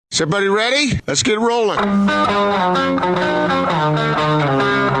Is everybody ready? Let's get rolling.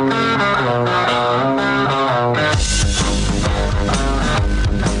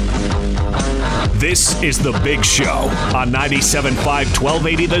 This is The Big Show on 97.5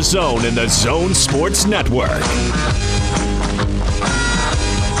 1280 The Zone and The Zone Sports Network.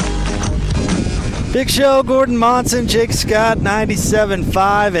 Big Show, Gordon Monson, Jake Scott,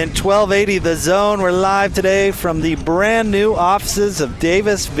 97.5 and 1280 The Zone. We're live today from the brand new offices of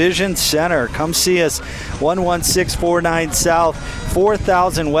Davis Vision Center. Come see us, 11649 South,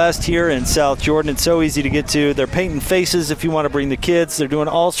 4000 West here in South Jordan. It's so easy to get to. They're painting faces if you want to bring the kids. They're doing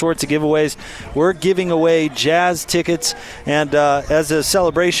all sorts of giveaways. We're giving away Jazz tickets, and as a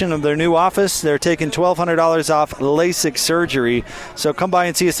celebration of their new office, they're taking $1,200 off LASIK surgery. So come by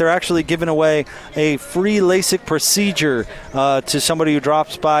and see us. They're actually giving away a free LASIK procedure to somebody who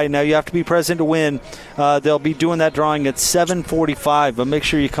drops by. Now, you have to be present to win. They'll be doing that drawing at 7:45, but make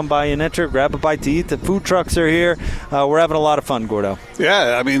sure you come by and enter, grab a bite to eat. The food trucks are here. We're having a lot of fun, Gordo.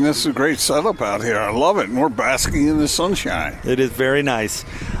 Yeah, I mean, this is a great setup out here. I love it, and we're basking in the sunshine. It is very nice.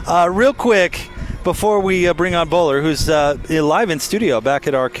 Real quick, before we bring on Bowler, who's live in studio back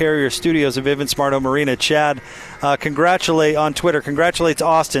at our Carrier Studios of Vivint Smart Home Marina, Chad congratulates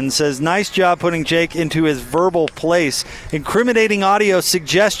Austin, says, nice job putting Jake into his verbal place. Incriminating audio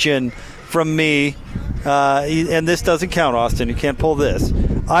suggestion from me, and this doesn't count, Austin. You can't pull this.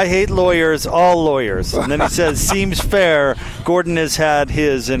 I hate lawyers, all lawyers. And then he says, seems fair. Gordon has had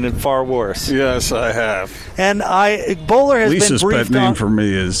his and far worse. Yes, I have. And Bowler has Lisa's been briefed pet name on. for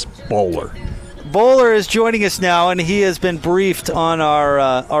me is Bowler. Bowler is joining us now, and he has been briefed on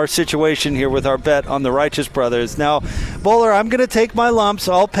our situation here with our bet on the Righteous Brothers. Now, Bowler, I'm going to take my lumps.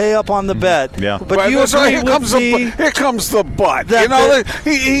 I'll pay up on the bet. Yeah. But you agree here with me? Here comes the but. That You know,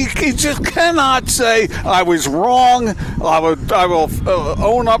 he just cannot say, I was wrong. I will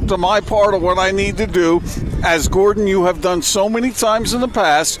own up to my part of what I need to do. As Gordon, you have done so many times in the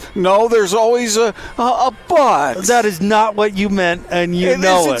past. No, there's always a but. That is not what you meant, and you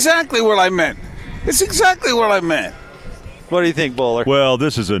know it. It's exactly what I meant. It's exactly what I meant. What do you think, Bowler? Well,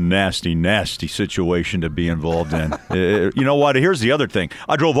 this is a nasty, nasty situation to be involved in. You know what? Here's the other thing.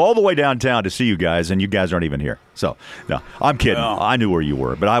 I drove all the way downtown to see you guys, and you guys aren't even here. So, no, I'm kidding. No. I knew where you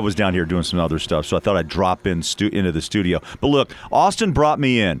were, but I was down here doing some other stuff, so I thought I'd drop into the studio. But look, Austin brought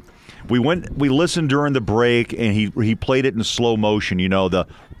me in. We listened during the break, and he played it in slow motion. You know, the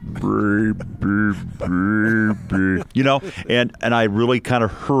you know, and I really kind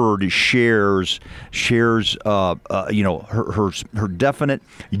of heard Cher's you know, her definite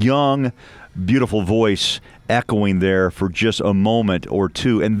young, beautiful voice echoing there for just a moment or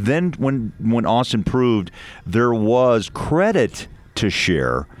two. And then when Austin proved there was credit to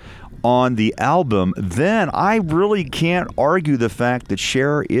Cher on the album, then I really can't argue the fact that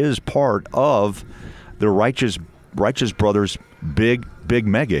Cher is part of the Righteous Brothers' big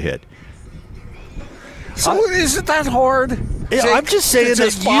mega hit. So isn't that hard? Yeah, Jake, I'm just saying to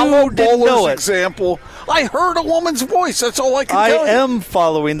that follow you didn't know Bowler's it. example. I heard a woman's voice. That's all I can tell you. I am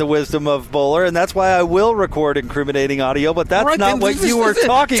following the wisdom of Bowler, and that's why I will record incriminating audio, but that's Right, not then what just- you were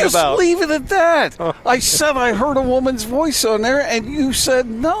talking just about. leave it at that. I said I heard a woman's voice on there, and you said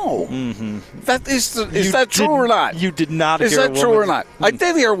no. Mm-hmm. That is that true or not? You did not Is hear that a true or woman's- not? I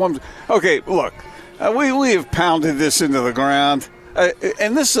did hear a woman. Okay, look, we have pounded this into the ground,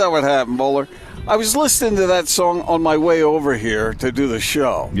 and this is how it happened, Bowler. I was listening to that song on my way over here to do the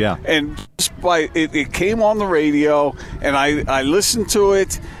show. Yeah. And just it came on the radio, and I listened to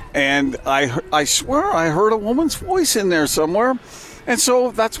it, and I swear I heard a woman's voice in there somewhere. And so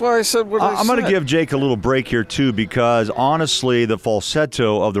that's why I said what I said. I'm going to give Jake a little break here, too, because honestly, the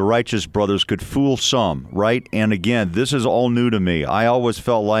falsetto of the Righteous Brothers could fool some, right? And again, this is all new to me. I always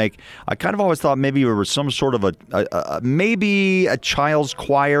felt like, I kind of always thought maybe there was some sort of maybe a child's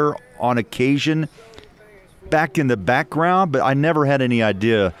choir on occasion back in the background, but I never had any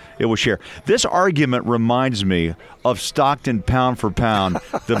idea it was Cher. This argument reminds me of Stockton pound for pound,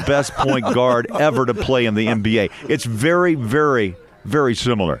 the best point guard ever to play in the NBA. It's very, very, very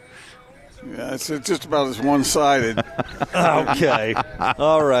similar. Yeah, it's just about as one-sided. Okay.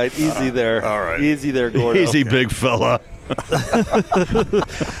 All right. Easy there. All right. Easy there, Gordon. Easy, big fella.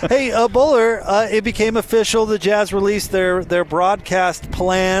 Hey, Bowler, it became official. The Jazz released their broadcast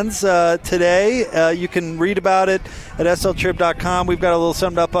plans today. You can read about it at sltrib.com. We've got a little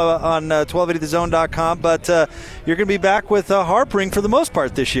summed up on 1280thezone.com. But you're going to be back with Harpering for the most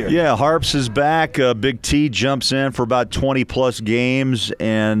part this year. Yeah, Harps is back. Big T jumps in for about 20-plus games.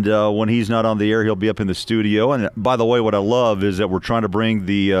 And when he's not on the air, he'll be up in the studio. And by the way, what I love is that we're trying to bring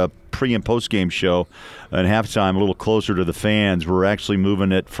the pre- and post-game show and halftime a little closer to the fans. We're actually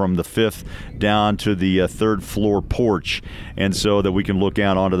moving it from the 5th down to the third floor porch, and so that we can look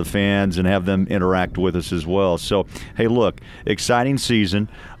out onto the fans and have them interact with us as well. So, hey, look, exciting season.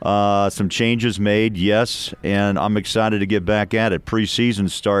 Some changes made, yes, and I'm excited to get back at it. Preseason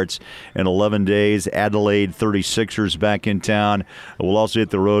starts in 11 days. Adelaide 36ers back in town. We'll also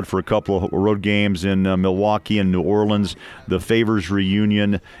hit the road for a couple of road games in Milwaukee and New Orleans. The Favors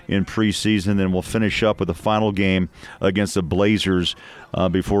reunion in preseason. Then we'll finish up with the final game against the Blazers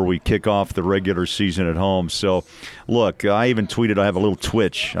before we kick off the regular season at home. So, look, I even tweeted I have a little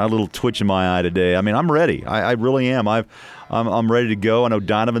twitch. I have a little twitch in my eye today. I mean, I'm ready. I really am. I'm ready to go. I know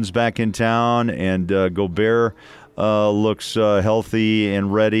Donovan's back in town, and Gobert looks healthy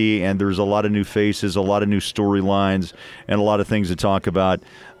and ready, and there's a lot of new faces, a lot of new storylines, and a lot of things to talk about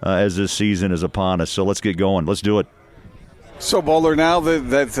as this season is upon us. So let's get going. Let's do it. So, Bowler, now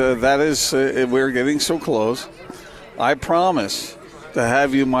that is we're getting so close, I promise to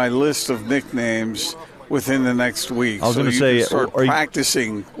have you my list of nicknames within the next week. I was going to say, start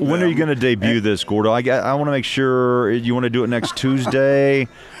practicing. When are you going to debut this, Gordo? I want to make sure. You want to do it next Tuesday?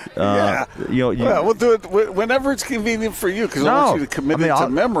 Yeah. We'll do it whenever it's convenient for you, because I want you to commit it to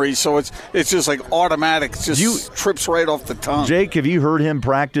memory, so it's just like automatic. It just trips right off the tongue. Jake, have you heard him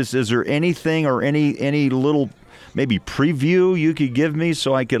practice? Is there anything or any little maybe preview you could give me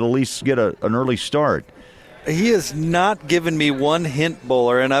so I could at least get an early start? He has not given me one hint,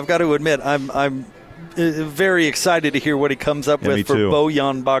 Bowler, and I've got to admit, I'm very excited to hear what he comes up with for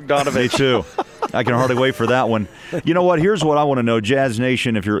Bojan Bogdanovic. Me too. I can hardly wait for that one. You know what? Here's what I want to know, Jazz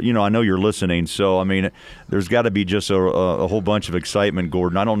Nation. If you're, I know you're listening. So I mean, there's got to be just a whole bunch of excitement,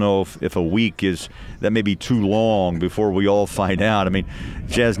 Gordon. I don't know if a week that may be too long before we all find out. I mean,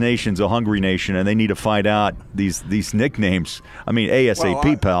 Jazz Nation's a hungry nation, and they need to find out these nicknames. I mean,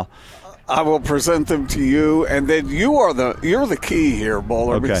 ASAP, pal. I will present them to you, and then you're the key here,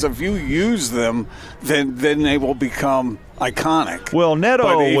 Bowler, because if you use them, then they will become iconic. Well,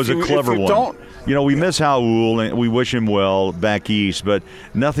 Neto was a clever one. We miss Raul, and we wish him well back east, but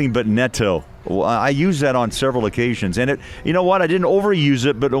nothing but Neto. I used that on several occasions, and you know what? I didn't overuse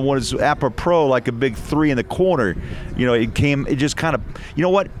it, but it was apropos, like a big three in the corner. It just kind of, you know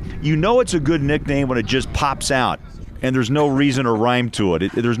what? It's a good nickname when it just pops out. And there's no reason or rhyme to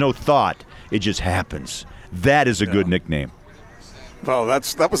it. There's no thought. It just happens. That is a good nickname. Well,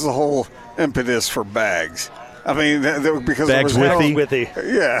 that was the whole impetus for Bags. I mean, because Bags Withy.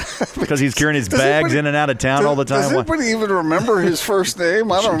 Yeah. Because he's carrying his bags in and out of town all the time. Does anybody even remember his first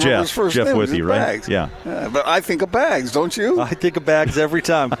name? I don't remember his first name. Jeff Withy, right? Bags. Yeah. But I think of Bags, don't you? I think of Bags every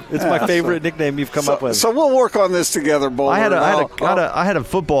time. It's my favorite nickname you've come up with. So we'll work on this together, Bowler. I had a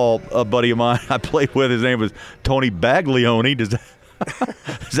football buddy of mine I played with. His name was Tony Baglioni. Does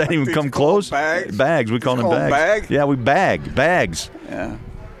that even come close? Bags. We call him Bags. Bag? Yeah, we Bags. Yeah.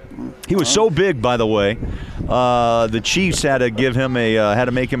 He was so big, by the way. The Chiefs had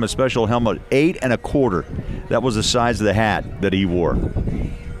to make him a special helmet, 8 1/4. That was the size of the hat that he wore,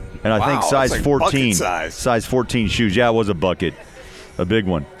 and I think size 14, size 14 shoes. Yeah, it was a bucket, a big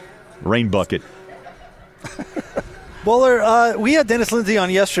one, rain bucket. Bowler, we had Dennis Lindsay on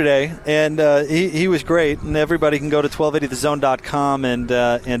yesterday, and he was great. And everybody can go to 1280thezone.com and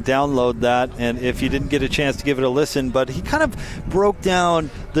download that. And if you didn't get a chance to give it a listen, but he kind of broke down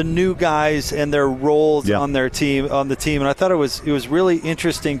the new guys and their roles on the team, and I thought it was really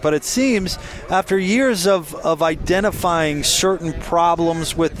interesting. But it seems after years of identifying certain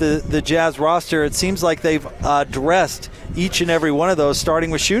problems with the Jazz roster, it seems like they've addressed each and every one of those,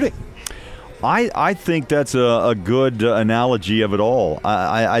 starting with shooting. I think that's a good analogy of it all.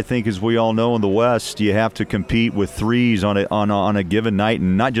 I think, as we all know in the West, you have to compete with threes on a given night,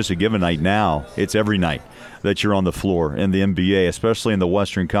 and not just a given night now. It's every night that you're on the floor in the NBA, especially in the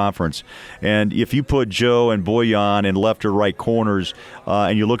Western Conference. And if you put Joe and Bojan in left or right corners,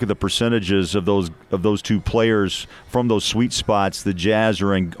 and you look at the percentages of those two players from those sweet spots, the Jazz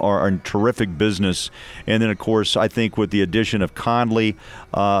are in terrific business. And then, of course, I think with the addition of Conley,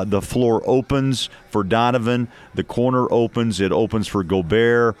 the floor opens for Donovan, the corner opens, it opens for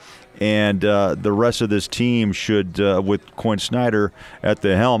Gobert. And the rest of this team should, with Quinn Snyder at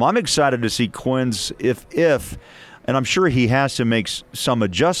the helm. I'm excited to see Quinn's if, and I'm sure he has to make some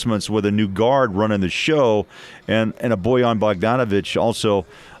adjustments with a new guard running the show, and a Bojan Bogdanovic also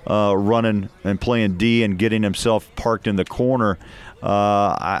running and playing D and getting himself parked in the corner.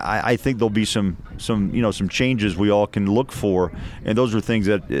 I think there'll be some changes we all can look for, and those are things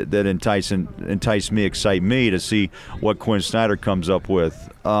that entice me, excite me to see what Quinn Snyder comes up with.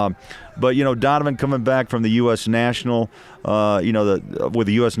 But, Donovan coming back from the U.S. National, with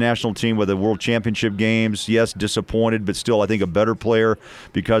the U.S. National team with the World Championship games, yes, disappointed, but still I think a better player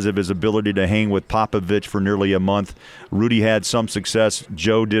because of his ability to hang with Popovich for nearly a month. Rudy had some success.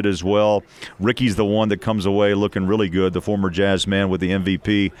 Joe did as well. Ricky's the one that comes away looking really good, the former Jazz man with the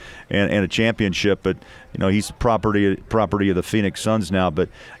MVP and a championship. But, he's property of the Phoenix Suns now. But,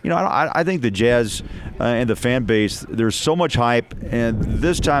 I think the Jazz and the fan base, there's so much hype. And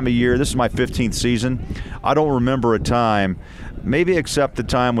this time of year, this is my 15th season, I don't remember a time, maybe except the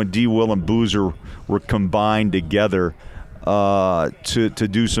time when D. Will and Boozer were combined together to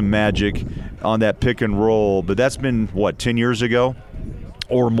do some magic on that pick and roll. But that's been, 10 years ago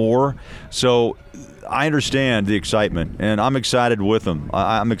or more? So I understand the excitement, and I'm excited with them.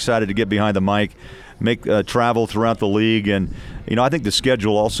 I'm excited to get behind the mic, make travel throughout the league. And, I think the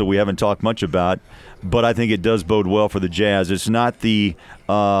schedule also we haven't talked much about, but I think it does bode well for the Jazz. It's not the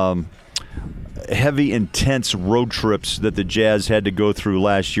heavy, intense road trips that the Jazz had to go through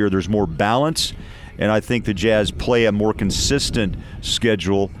last year. There's more balance, and I think the Jazz play a more consistent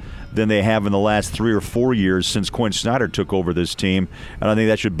schedule than they have in the last 3 or 4 years since Quinn Snyder took over this team, and I think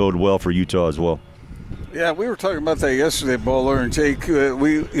that should bode well for Utah as well. Yeah, we were talking about that yesterday, Bowler and Jake.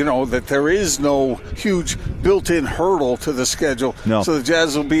 That there is no huge built-in hurdle to the schedule. No. So the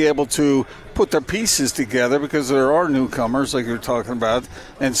Jazz will be able to put their pieces together because there are newcomers, like you're talking about,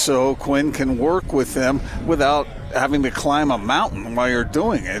 and so Quinn can work with them without having to climb a mountain while you're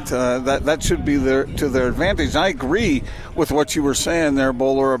doing it. That should be to their advantage. I agree with what you were saying there,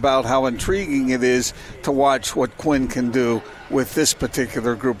 Bowler, about how intriguing it is to watch what Quinn can do with this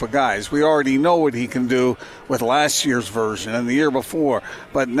particular group of guys. We already know what he can do with last year's version and the year before.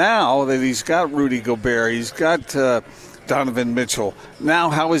 But now that he's got Rudy Gobert, he's got Donovan Mitchell, now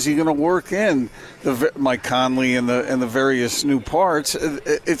how is he going to work in Mike Conley and the various new parts?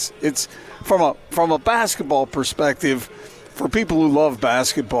 It's from a basketball perspective. For people who love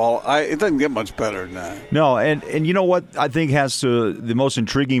basketball, it doesn't get much better than that. No, and you know what I think the most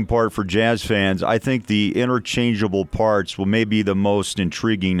intriguing part for Jazz fans, I think the interchangeable parts will maybe the most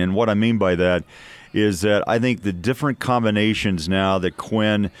intriguing. And what I mean by that is that I think the different combinations now that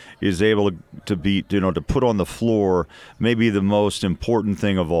Quinn is able to to put on the floor may be the most important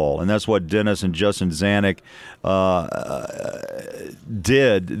thing of all. And that's what Dennis and Justin Zanuck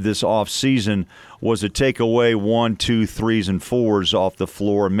did this offseason, was to take away 1, 2, 3s, and 4s off the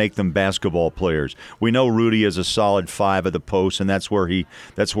floor and make them basketball players. We know Rudy is a solid 5 at the post, and that's where he's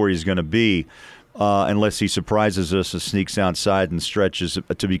going to be. Unless he surprises us and sneaks outside and stretches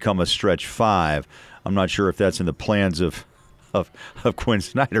to become a stretch 5. I'm not sure if that's in the plans of Quinn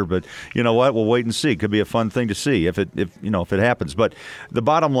Snyder, but you know what? We'll wait and see. It could be a fun thing to see if it happens. But the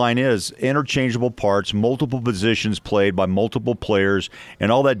bottom line is interchangeable parts, multiple positions played by multiple players,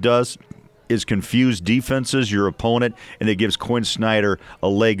 and all that does is confuse defenses, your opponent, and it gives Quinn Snyder a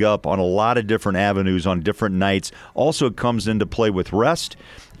leg up on a lot of different avenues on different nights. Also, it comes into play with rest.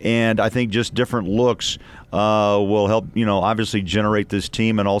 And I think just different looks will help, obviously generate this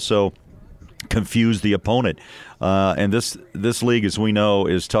team and also confuse the opponent. And this league, as we know,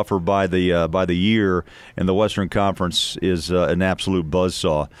 is tougher by the year, and the Western Conference is an absolute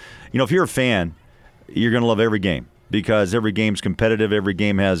buzzsaw. If you're a fan, you're going to love every game because every game's competitive. Every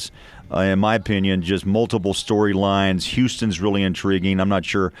game has, in my opinion, just multiple storylines. Houston's really intriguing. I'm not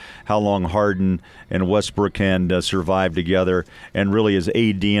sure how long Harden and Westbrook can survive together. And really, is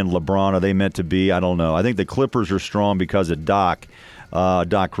AD and LeBron, are they meant to be? I don't know. I think the Clippers are strong because of Doc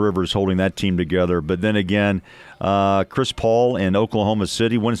Rivers holding that team together. But then again, Chris Paul in Oklahoma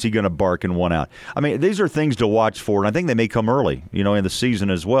City, when is he going to bark and one out? I mean, these are things to watch for, and I think they may come early, in the season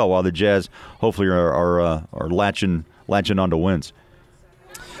as well, while the Jazz hopefully are latching onto wins.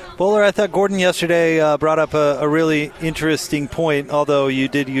 Bowler, I thought Gordon yesterday brought up a really interesting point, although you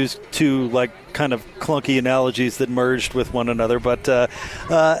did use two kind of clunky analogies that merged with one another. But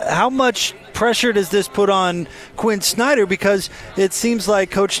how much pressure does this put on Quinn Snyder? Because it seems like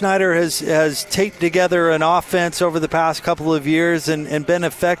Coach Snyder has taped together an offense over the past couple of years and been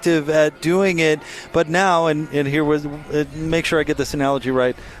effective at doing it. But now, and here was, make sure I get this analogy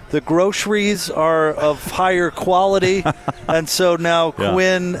right, the groceries are of higher quality, and so now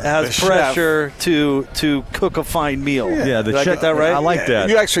Quinn has pressure to cook a fine meal. Yeah, did I get that right? I like that.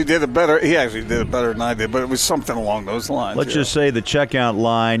 You actually did it better. He actually did it better than I did, but it was something along those lines. Let's just say the checkout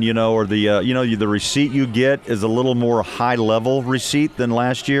line, or the the receipt you get is a little more high-level receipt than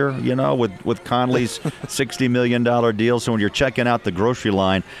last year, with Conley's $60 million deal. So when you're checking out the grocery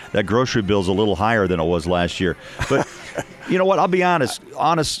line, that grocery bill's a little higher than it was last year. But you know what? I'll be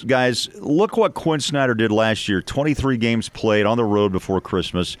honest, guys. Look what Quinn Snyder did last year. 23 games played on the road before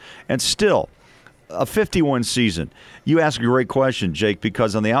Christmas, and still a 51 season. You ask a great question, Jake,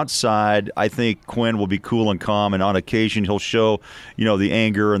 because on the outside, I think Quinn will be cool and calm, and on occasion he'll show, the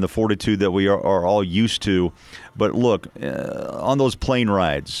anger and the fortitude that we are all used to. But look, on those plane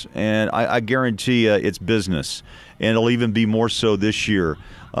rides, and I guarantee you it's business, and it'll even be more so this year.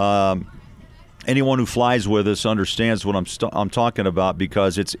 Anyone who flies with us understands what I'm talking about,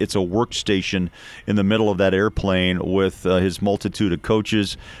 because it's a workstation in the middle of that airplane with his multitude of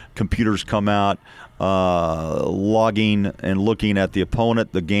coaches. Computers come out, logging and looking at the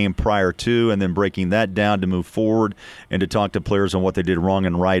opponent, the game prior to, and then breaking that down to move forward and to talk to players on what they did wrong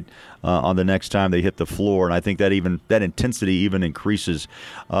and right on the next time they hit the floor. And I think that intensity even increases.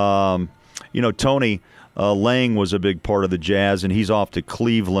 Tony Lang was a big part of the Jazz, and he's off to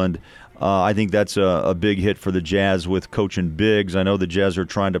Cleveland. I think that's a big hit for the Jazz with coaching Biggs. I know the Jazz are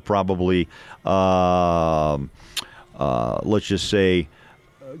trying to probably, let's just say,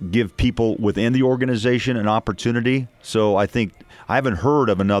 give people within the organization an opportunity. So I think I haven't heard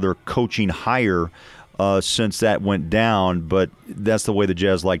of another coaching hire since that went down, but that's the way the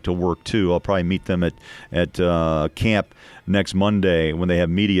Jazz like to work too. I'll probably meet them at camp next Monday when they have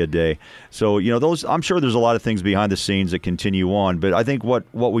media day. So I'm sure there's a lot of things behind the scenes that continue on, but I think what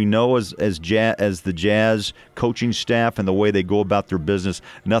we know as the Jazz coaching staff and the way they go about their business,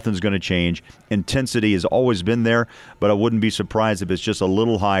 nothing's going to change. Intensity has always been there, but I wouldn't be surprised if it's just a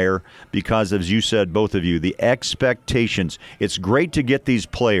little higher because, as you said, both of you, the expectations. It's great to get these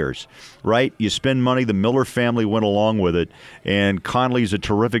players, right? You spend money. The Miller family went along with it, and Conley's a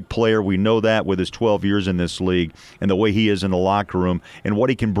terrific player. We know that with his 12 years in this league and the way he is in the locker room and what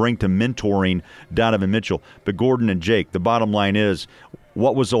he can bring to mentoring Donovan Mitchell. But Gordon and Jake, the bottom line is,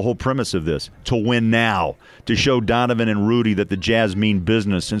 what was the whole premise of this? To win now, to show Donovan and Rudy that the Jazz mean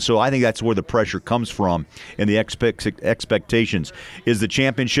business. And so I think that's where the pressure comes from and the expectations. Is the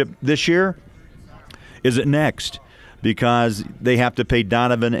championship this year? Is it next? Because they have to pay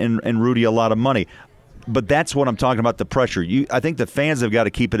Donovan and Rudy a lot of money. But that's what I'm talking about, the pressure. I think the fans have got to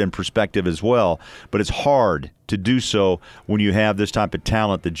keep it in perspective as well, but it's hard to do so when you have this type of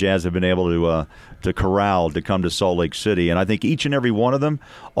talent the Jazz have been able to corral to come to Salt Lake City. And I think each and every one of them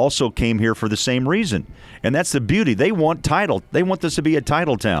also came here for the same reason. And that's the beauty. They want title. They want this to be a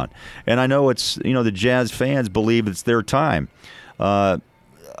title town. And I know it's, the Jazz fans believe it's their time. I'd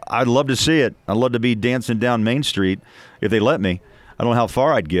love to see it. I'd love to be dancing down Main Street if they let me. I don't know how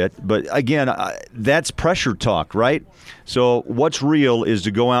far I'd get, but again, that's pressure talk, right? So what's real is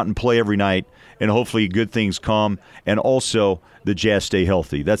to go out and play every night, and hopefully good things come, and also the Jazz stay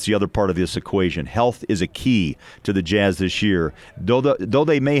healthy. That's the other part of this equation. Health is a key to the Jazz this year. Though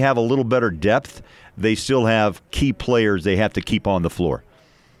they may have a little better depth, they still have key players they have to keep on the floor.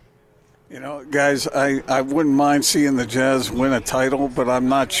 Guys, I wouldn't mind seeing the Jazz win a title, but I'm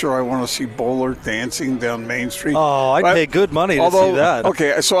not sure I want to see Bowler dancing down Main Street. Oh, I'd pay good money to see that.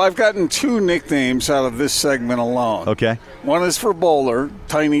 Okay, so I've gotten two nicknames out of this segment alone. Okay. One is for Bowler,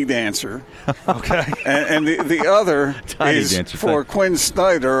 Tiny Dancer. Okay. And the other is Dancer, for Quinn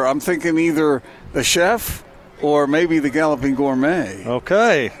Snyder. I'm thinking either the chef or maybe the Galloping Gourmet.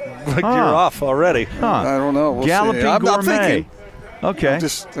 Okay. You're off already. I don't know. We'll Galloping see. I'm Gourmet. thinking. Okay.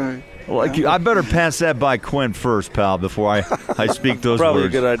 Just. I better pass that by Quinn first, pal, before I speak those Probably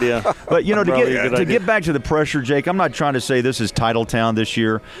words. A good idea. But, to get back to the pressure, Jake, I'm not trying to say this is title town this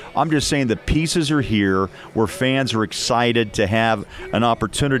year. I'm just saying the pieces are here where fans are excited to have an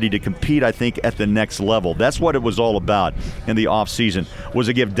opportunity to compete, I think, at the next level. That's what it was all about in the offseason, was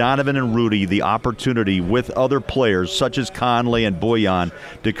to give Donovan and Rudy the opportunity with other players, such as Conley and Bojan,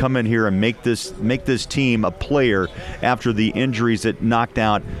 to come in here and make this team a player after the injuries that knocked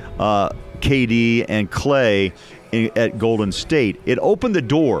out KD and Clay at Golden State. It opened the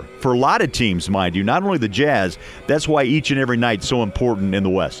door for a lot of teams, mind you, not only the Jazz. That's why each and every night's so important in the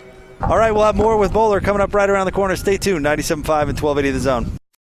West. All right, we'll have more with Bowler coming up right around the corner. Stay tuned, 97.5 and 1280 The Zone.